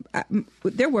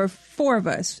 there were 4 of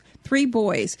us, 3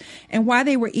 boys. And while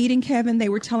they were eating, Kevin, they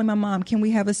were telling my mom, can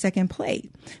we have a second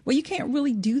plate? Well, you can't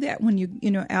really do that when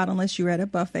you're out, unless you're at a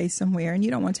buffet somewhere, and you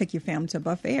don't want to take your family to a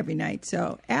buffet every night.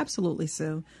 So absolutely,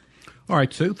 Sue. All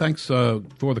right, Sue, thanks for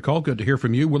the call. Good to hear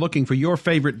from you. We're looking for your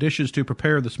favorite dishes to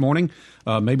prepare this morning.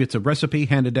 Maybe it's a recipe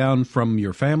handed down from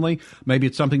your family. Maybe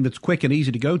it's something that's quick and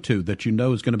easy to go to that you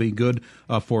know is going to be good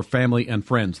for family and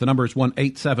friends. The number is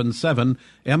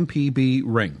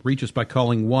 1-877-MPB-RING. Reach us by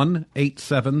calling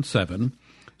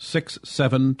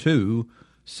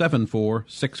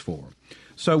 1-877-672-7464.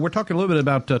 So we're talking a little bit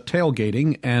about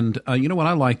tailgating, and what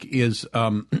I like is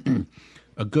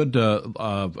a good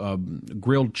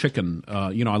grilled chicken.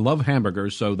 I love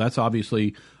hamburgers, so that's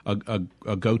obviously a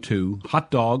go-to. Hot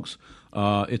dogs.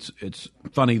 It's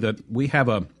funny that we have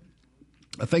a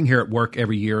thing here at work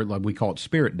every year, like we call it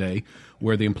Spirit Day,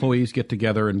 where the employees get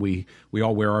together and we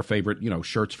all wear our favorite,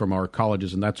 shirts from our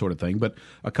colleges and that sort of thing. But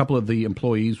a couple of the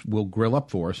employees will grill up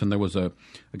for us, and there was a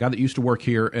guy that used to work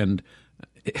here, and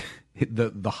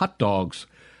the hot dogs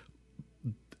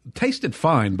tasted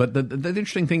fine, but the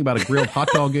interesting thing about a grilled hot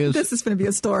dog is... This is going to be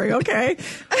a story, okay?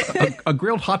 a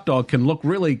grilled hot dog can look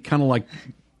really kind of like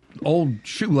old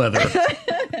shoe leather.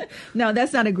 No,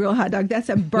 that's not a grilled hot dog. That's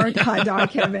a burnt hot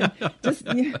dog, Kevin.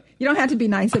 You don't have to be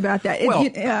nice about that.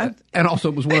 And also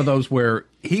it was one of those where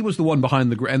he was the one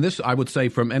behind the grill. And this, I would say,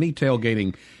 from any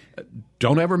tailgating,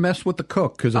 don't ever mess with the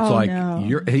cook because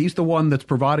it's he's the one that's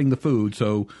providing the food.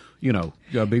 So,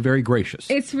 be very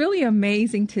gracious. It's really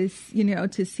amazing to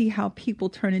see how people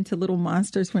turn into little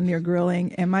monsters when they're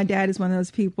grilling. And my dad is one of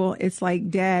those people. It's like,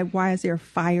 Dad, why is there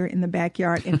fire in the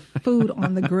backyard and food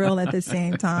on the grill at the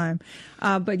same time?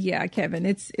 But yeah, Kevin,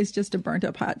 it's just a burnt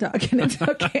up hot dog and it's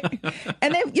okay.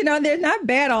 And then, they're not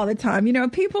bad all the time.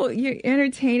 People, you're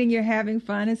entertaining, you're having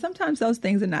fun. And sometimes those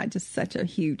things are not just such a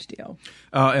huge deal.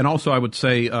 And also I would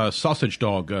say sausage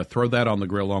dog, throw that on the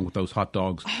grill along with those hot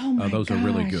dogs. Oh my those gosh, are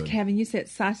really good. Kevin, you said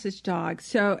sausage dog.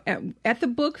 So at the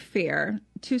book fair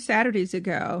 2 Saturdays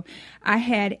ago, I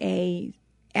had a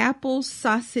apple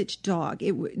sausage dog.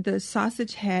 The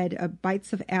sausage had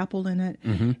bites of apple in it.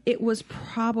 Mm-hmm. It was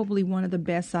probably one of the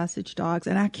best sausage dogs,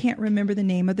 and I can't remember the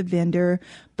name of the vendor,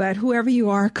 but whoever you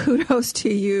are, kudos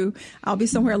to you. I'll be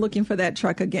somewhere looking for that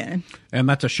truck again. And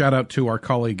that's a shout out to our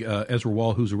colleague Ezra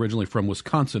Wall, who's originally from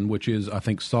Wisconsin, which is, I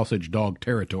think, sausage dog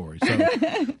territory.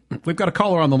 So we've got a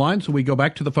caller on the line, so we go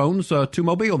back to the phones to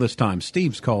Mobile this time.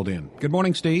 Steve's called in. Good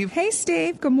morning, Steve. Hey,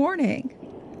 Steve. Good morning.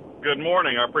 Good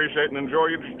morning. I appreciate and enjoy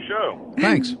your show.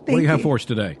 Thanks. What do you have for us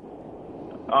today? 3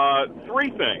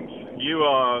 things. You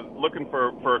looking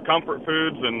for comfort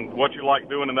foods and what you like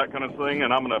doing and that kind of thing,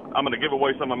 and I'm gonna give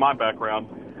away some of my background.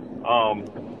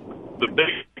 The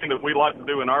big thing that we like to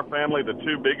do in our family, the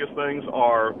 2 biggest things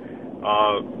are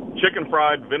chicken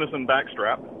fried venison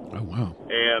backstrap. Oh wow!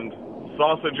 And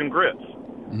sausage and grits.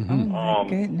 Mm-hmm. Oh my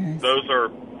goodness! Those are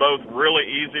both really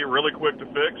easy, really quick to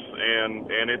fix,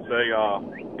 and it's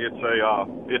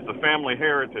a family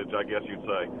heritage, I guess you'd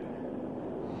say.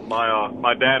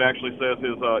 My dad actually says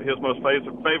his most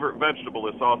favorite vegetable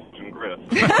is sausage and grits.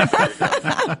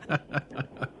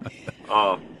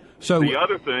 So the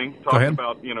other thing, talking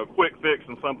about quick fix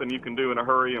and something you can do in a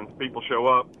hurry and people show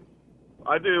up.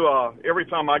 I do every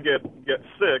time I get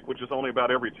sick, which is only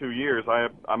about every 2 years. I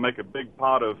make a big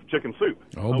pot of chicken soup.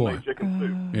 Oh boy, chicken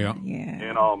soup. Yeah.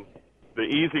 And the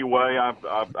easy way, I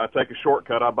take a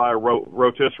shortcut. I buy a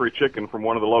rotisserie chicken from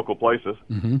one of the local places,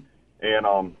 mm-hmm.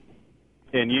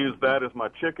 and use that as my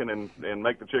chicken and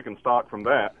make the chicken stock from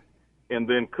that, and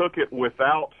then cook it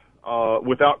without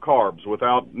carbs,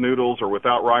 without noodles or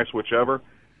without rice, whichever.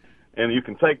 And you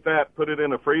can take that, put it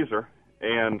in a freezer,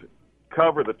 and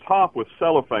cover the top with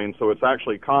cellophane so it's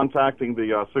actually contacting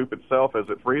the soup itself as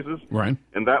it freezes. Right.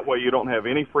 And that way you don't have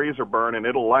any freezer burn, and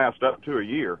it'll last up to a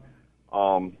year.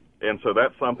 And so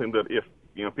that's something that if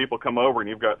people come over and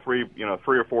you've got 3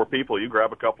 or 4 people, you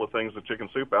grab a couple of things of chicken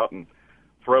soup out and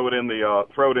throw it in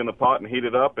the pot and heat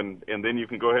it up, and then you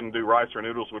can go ahead and do rice or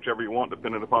noodles, whichever you want,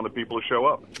 depending upon the people who show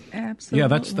up. Absolutely. Yeah,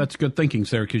 that's good thinking,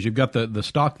 Sarah, because you've got the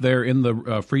stock there in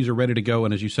the freezer ready to go,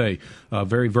 and as you say,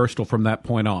 very versatile from that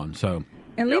point on. So.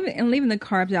 And leaving the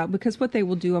carbs out, because what they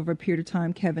will do over a period of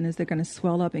time, Kevin, is they're going to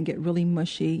swell up and get really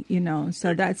mushy,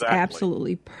 So that's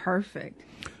absolutely perfect.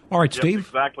 All right, Steve. Yes,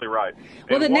 exactly right.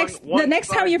 Well, and the next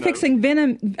time you're fixing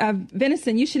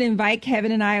venison, you should invite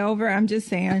Kevin and I over. I'm just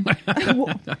saying.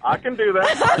 I can do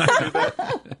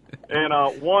that.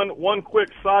 And one quick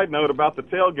side note about the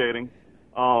tailgating.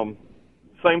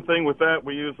 Same thing with that.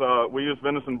 We use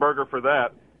venison burger for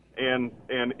that. And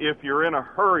if you're in a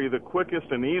hurry, the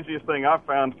quickest and easiest thing I've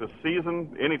found to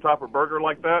season any type of burger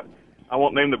like that, I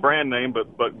won't name the brand name,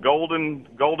 but golden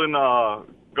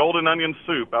onion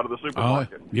soup out of the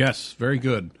supermarket. Yes, very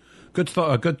good.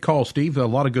 Good call, Steve. A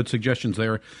lot of good suggestions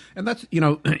there. And that's,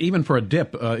 even for a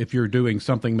dip, if you're doing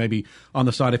something maybe on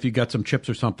the side, if you got some chips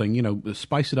or something,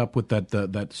 spice it up with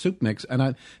that soup mix.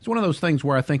 And it's one of those things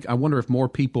where I wonder if more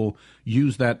people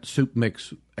use that soup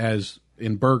mix as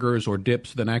in burgers or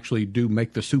dips than actually do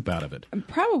make the soup out of it.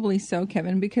 Probably so,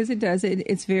 Kevin, because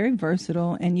it's very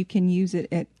versatile and you can use it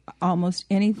at almost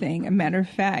anything. A matter of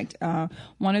fact,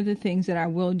 one of the things that I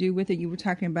will do with it, you were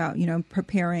talking about,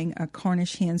 preparing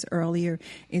Cornish hens earlier,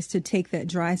 is to take that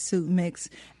dry soup mix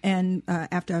and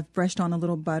after I've brushed on a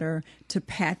little butter, to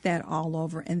pat that all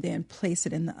over and then place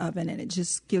it in the oven, and it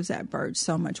just gives that bird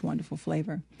so much wonderful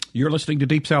flavor. You're listening to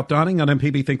Deep South Dining on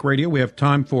MPB Think Radio. We have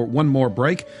time for one more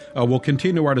break. We'll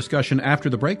continue our discussion after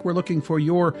the break. We're looking for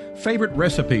your favorite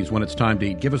recipes when it's time to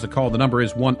eat. Give us a call. The number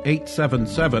is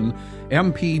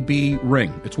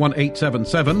 1-877-MPB-RING. It's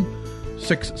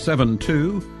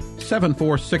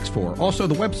 1-877-672-7464. Also,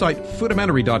 the website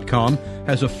Foodimentary.com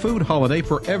has a food holiday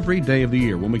for every day of the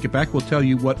year. When we get back, we'll tell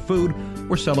you what food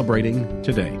we're celebrating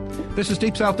today. This is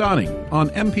Deep South Dining on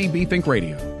MPB Think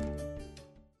Radio.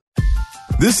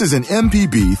 This is an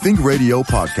MPB Think Radio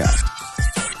podcast.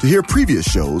 To hear previous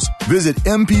shows, visit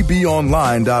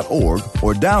mpbonline.org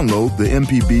or download the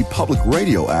MPB Public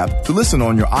Radio app to listen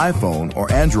on your iPhone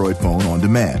or Android phone on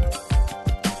demand.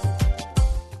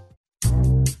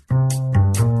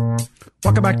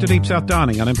 Welcome back to Deep South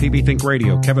Dining on MPB Think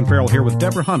Radio. Kevin Farrell here with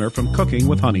Deborah Hunter from Cooking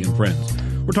with Honey and Friends.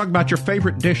 We're talking about your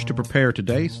favorite dish to prepare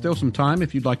today. Still some time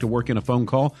if you'd like to work in a phone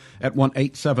call at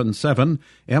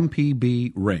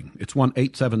 1-877-MPB-RING. It's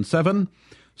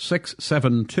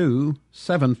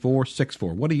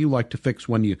 1-877-672-7464. What do you like to fix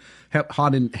when you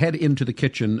head into the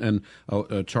kitchen and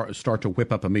start to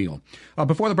whip up a meal?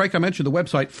 Before the break, I mentioned the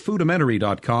website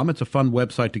Foodimentary.com. It's a fun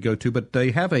website to go to, but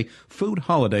they have a food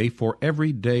holiday for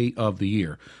every day of the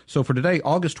year. So for today,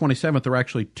 August 27th, there are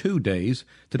actually 2 days.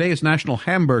 Today is National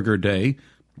Hamburger Day.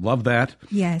 Love that.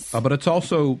 Yes. But it's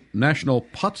also National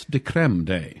Pâtes de Crème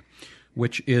Day,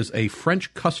 which is a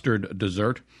French custard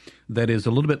dessert that is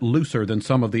a little bit looser than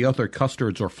some of the other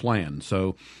custards or flan.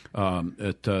 So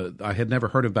I had never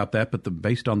heard about that, but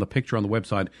based on the picture on the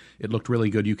website, it looked really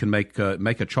good. You can make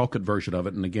a chocolate version of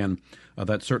it, and again,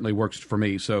 that certainly works for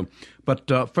me. So, but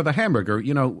for the hamburger,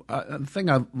 the thing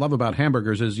I love about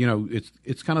hamburgers is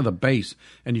it's kind of the base,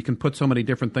 and you can put so many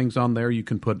different things on there. You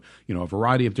can put a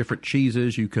variety of different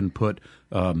cheeses. You can put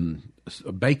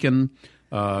bacon,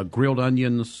 grilled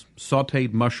onions,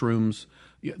 sautéed mushrooms.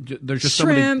 There's just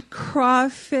shrimp,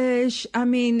 crawfish. I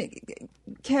mean,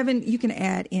 Kevin, you can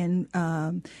add in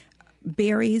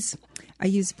berries. I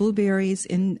use blueberries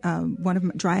in one of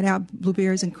my dried out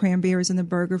blueberries and cranberries in the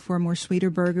burger for a more sweeter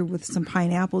burger with some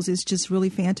pineapples. It's just really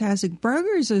fantastic.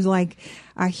 Burgers is like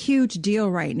a huge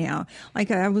deal right now. Like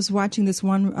I was watching this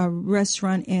one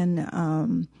restaurant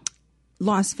in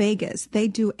Las Vegas. They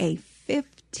do a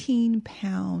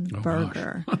 15-pound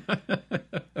burger.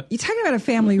 You're talking about a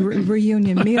family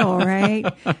reunion meal, right?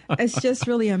 It's just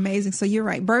really amazing. So you're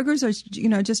right. Burgers are,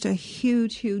 just a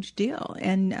huge, huge deal,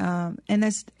 and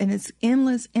it's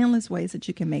endless ways that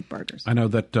you can make burgers. I know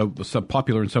that so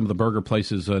popular in some of the burger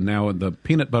places now. The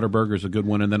peanut butter burger is a good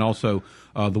one, and then also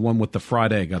the one with the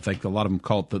fried egg. I think a lot of them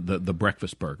call it the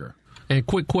breakfast burger. And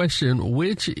quick question: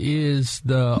 which is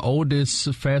the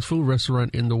oldest fast food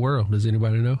restaurant in the world? Does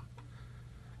anybody know?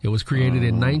 It was created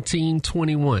in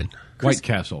 1921. White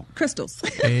Castle. Crystals.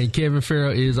 And Kevin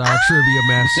Farrell is our trivia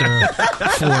master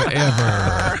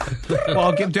forever. Well,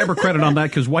 I'll give Deborah credit on that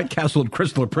because White Castle and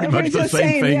Crystal are pretty much the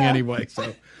same thing anyway.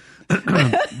 So,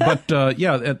 but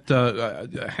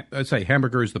I'd say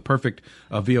hamburger is the perfect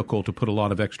vehicle to put a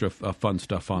lot of extra fun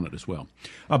stuff on it as well.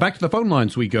 Back to the phone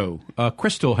lines we go.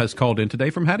 Crystal has called in today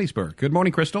from Hattiesburg. Good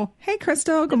morning, Crystal. Hey,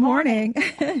 Crystal. Good morning.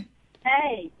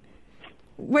 Hey.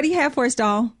 What do you have for us,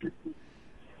 doll?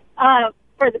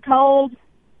 For the cold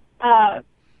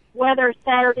weather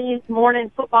Saturdays,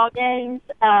 morning football games,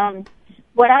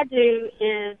 what I do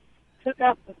is cook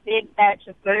up a big batch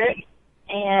of grits,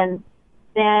 and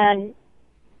then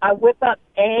I whip up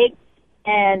eggs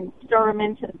and stir them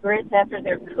into the grits after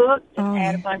they're cooked, and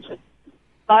add a bunch of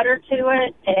butter to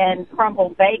it and crumble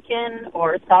bacon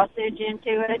or sausage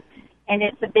into it, and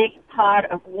it's a big pot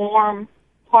of warm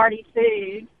party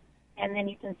food. And then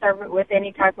you can serve it with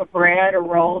any type of bread or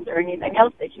rolls or anything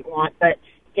else that you want. But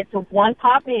it's a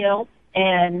one-pot meal,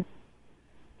 and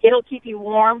it'll keep you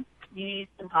warm. You use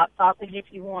some hot sausage if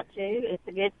you want to. It's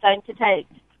a good thing to take.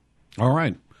 All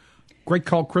right. Great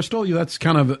call, Crystal. That's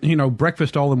kind of,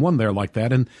 breakfast all in one there like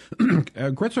that. And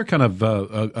grits are kind of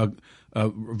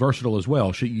versatile as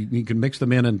well. You can mix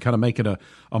them in and kind of make it a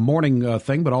morning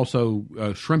thing, but also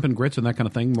shrimp and grits and that kind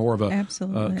of thing, more of a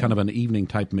kind of an evening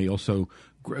type meal. So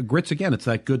grits, again, it's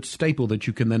that good staple that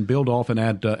you can then build off and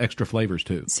add extra flavors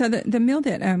to. So the meal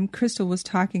that Crystal was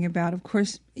talking about, of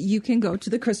course, you can go to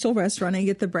the Crystal restaurant and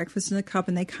get the breakfast in a cup,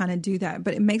 and they kind of do that.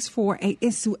 But it makes for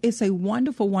it's a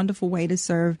wonderful, wonderful way to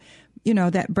serve,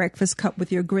 that breakfast cup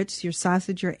with your grits, your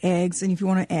sausage, your eggs. And if you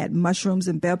want to add mushrooms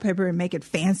and bell pepper and make it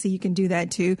fancy, you can do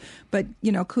that too. But,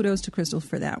 kudos to Crystal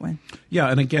for that one. Yeah,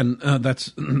 and again,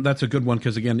 that's a good one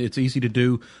because, again, it's easy to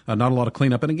do, not a lot of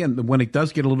cleanup. And again, when it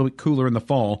does get a little bit cooler in the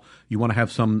fall, you want to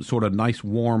have some sort of nice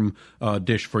warm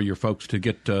dish for your folks to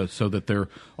get so that they're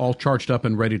all charged up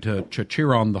and ready to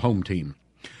cheer on the home team.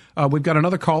 We've got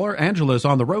another caller. Angela is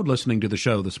on the road listening to the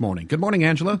show this morning. Good morning,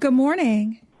 Angela. Good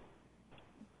morning.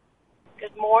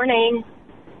 Good morning.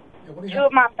 Two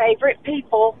of my favorite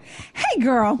people. Hey,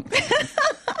 girl.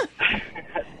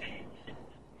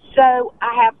 So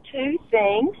I have two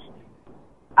things.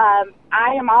 I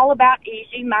am all about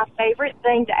easy. My favorite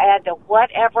thing to add to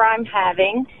whatever I'm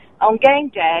having on game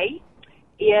day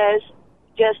is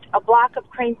just a block of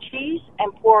cream cheese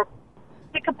and pour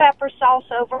pickle pepper sauce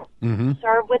over. Mm-hmm.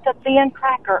 Serve with a thin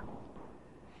cracker.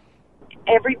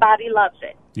 Everybody loves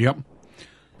it. Yep.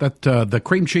 That the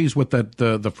cream cheese with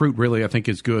the fruit really, I think,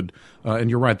 is good. And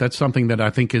you're right. That's something that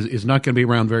I think is not going to be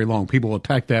around very long. People will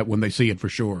attack that when they see it for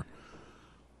sure.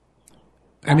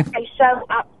 Okay, so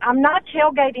I'm not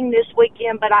tailgating this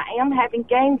weekend, but I am having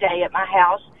game day at my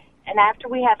house. And after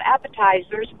we have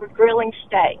appetizers, we're grilling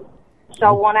steak. So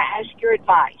I want to ask your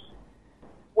advice.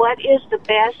 What is the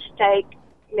best steak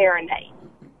marinade?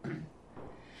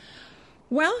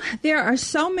 Well, there are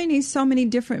so many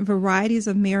different varieties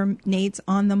of marinades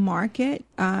on the market.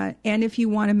 And if you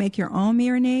want to make your own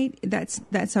marinade,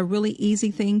 that's a really easy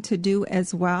thing to do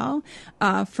as well.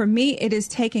 For me, it is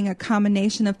taking a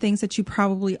combination of things that you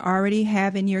probably already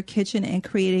have in your kitchen and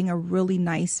creating a really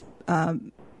nice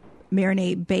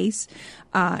marinade base.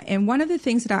 And one of the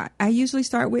things that I usually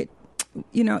start with,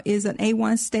 is an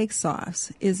A1 steak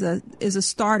sauce is a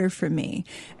starter for me.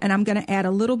 And I'm going to add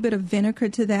a little bit of vinegar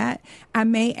to that. I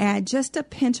may add just a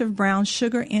pinch of brown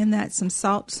sugar in that, some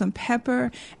salt, some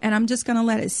pepper, and I'm just going to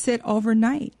let it sit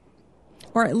overnight,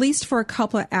 or at least for a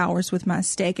couple of hours with my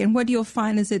steak. And what you'll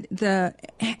find is and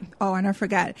I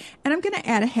forgot. And I'm going to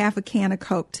add a half a can of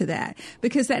Coke to that,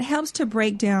 because that helps to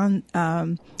break down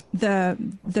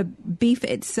the beef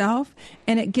itself,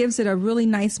 and it gives it a really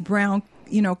nice brown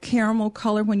caramel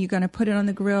color when you're going to put it on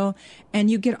the grill, and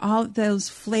you get all of those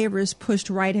flavors pushed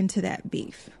right into that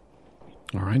beef.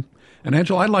 All right. And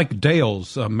Angela, I like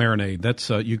Dale's marinade. That's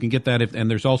you can get that, and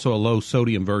there's also a low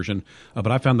sodium version, but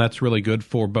I found that's really good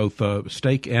for both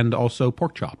steak and also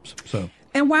pork chops. So.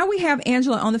 And while we have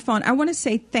Angela on the phone, I want to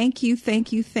say thank you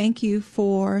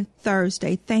for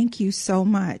Thursday. Thank you so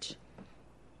much.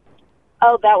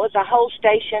 Oh, that was a whole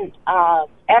station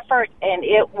effort, and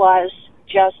it was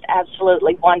just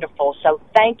absolutely wonderful. So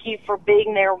thank you for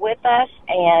being there with us,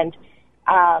 and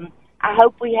I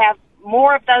hope we have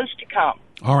more of those to come.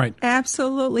 All right.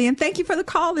 Absolutely. And thank you for the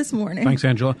call this morning. Thanks,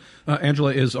 Angela.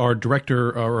 Angela is our director,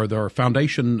 or our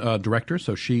foundation director,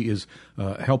 so she is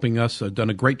helping us, done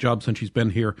a great job since she's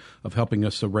been here of helping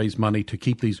us raise money to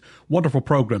keep these wonderful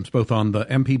programs, both on the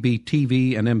MPB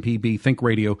TV and MPB Think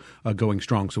Radio, going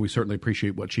strong. So we certainly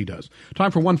appreciate what she does. Time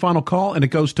for one final call, and it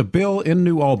goes to Bill in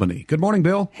New Albany. Good morning,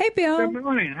 Bill. Hey, Bill. Good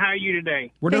morning. How are you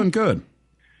today? We're doing good.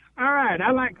 All right.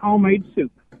 I like homemade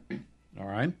soup. All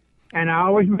right. And I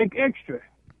always make extra.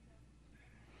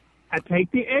 I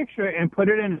take the extra and put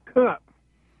it in a cup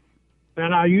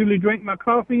that I usually drink my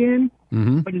coffee in,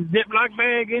 put a Ziploc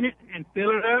bag in it, and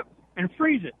fill it up and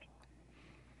freeze it.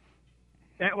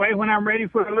 That way, when I'm ready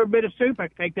for a little bit of soup, I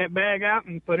can take that bag out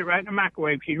and put it right in the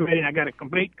microwave. She's ready, and I got a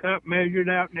complete cup measured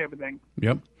out and everything.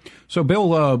 Yep. So,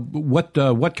 Bill, what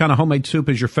kind of homemade soup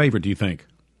is your favorite, do you think?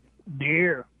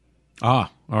 Deer. Ah,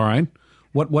 all right.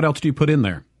 What else do you put in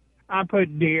there? I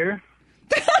put deer.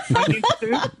 Onion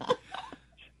soup.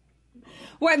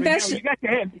 What you got to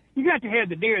have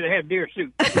the deer to have deer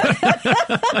soup.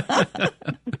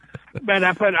 But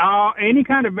I put any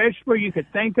kind of vegetable you could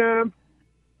think of.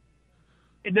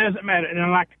 It doesn't matter. And I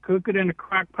like to cook it in a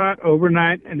crock pot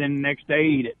overnight, and then the next day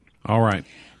eat it. All right.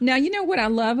 Now, you know what I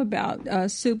love about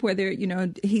soup, whether,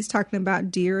 he's talking about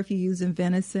deer, if you're using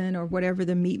venison or whatever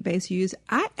the meat base you use.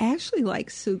 I actually like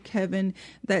soup, Kevin,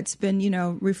 that's been,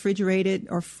 refrigerated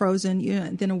or frozen,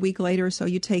 and then a week later or so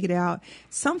you take it out.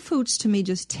 Some foods to me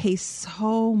just taste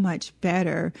so much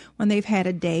better when they've had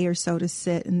a day or so to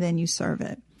sit, and then you serve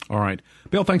it. All right.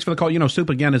 Bill, thanks for the call. Soup,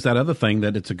 again, is that other thing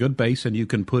that it's a good base, and you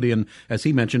can put in, as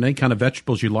he mentioned, any kind of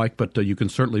vegetables you like, but you can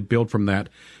certainly build from that.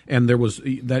 And there was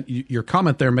that your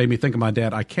comment there made me think of my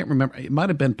dad. I can't remember. It might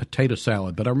have been potato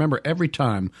salad, but I remember every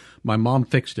time my mom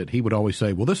fixed it, he would always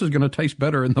say, well, this is going to taste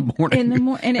better in the morning.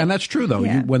 And that's true, though.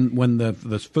 Yeah. When the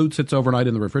food sits overnight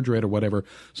in the refrigerator or whatever,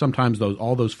 sometimes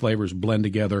all those flavors blend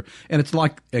together. And it's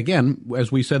like, again,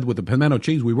 as we said with the pimento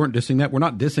cheese, we weren't dissing that. We're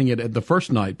not dissing it at the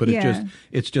first night, but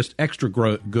it's just extra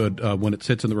good when it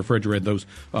sits in the refrigerator. Those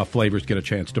flavors get a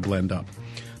chance to blend up.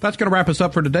 That's going to wrap us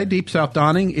up for today. Deep South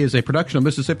Dining is a production of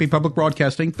Mississippi Public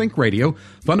Broadcasting Think Radio,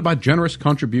 funded by generous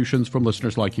contributions from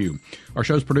listeners like you. Our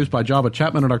show is produced by Java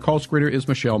Chapman, and our call screener is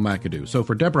Michelle McAdoo. So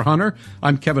for Deborah Hunter,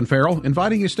 I'm Kevin Farrell,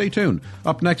 inviting you to stay tuned.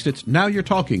 Up next, it's Now You're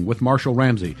Talking with Marshall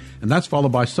Ramsey, and that's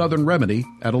followed by Southern Remedy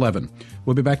at 11.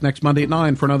 We'll be back next Monday at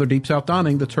 9 for another Deep South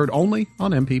Dining that's heard only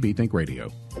on MPB Think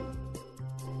Radio.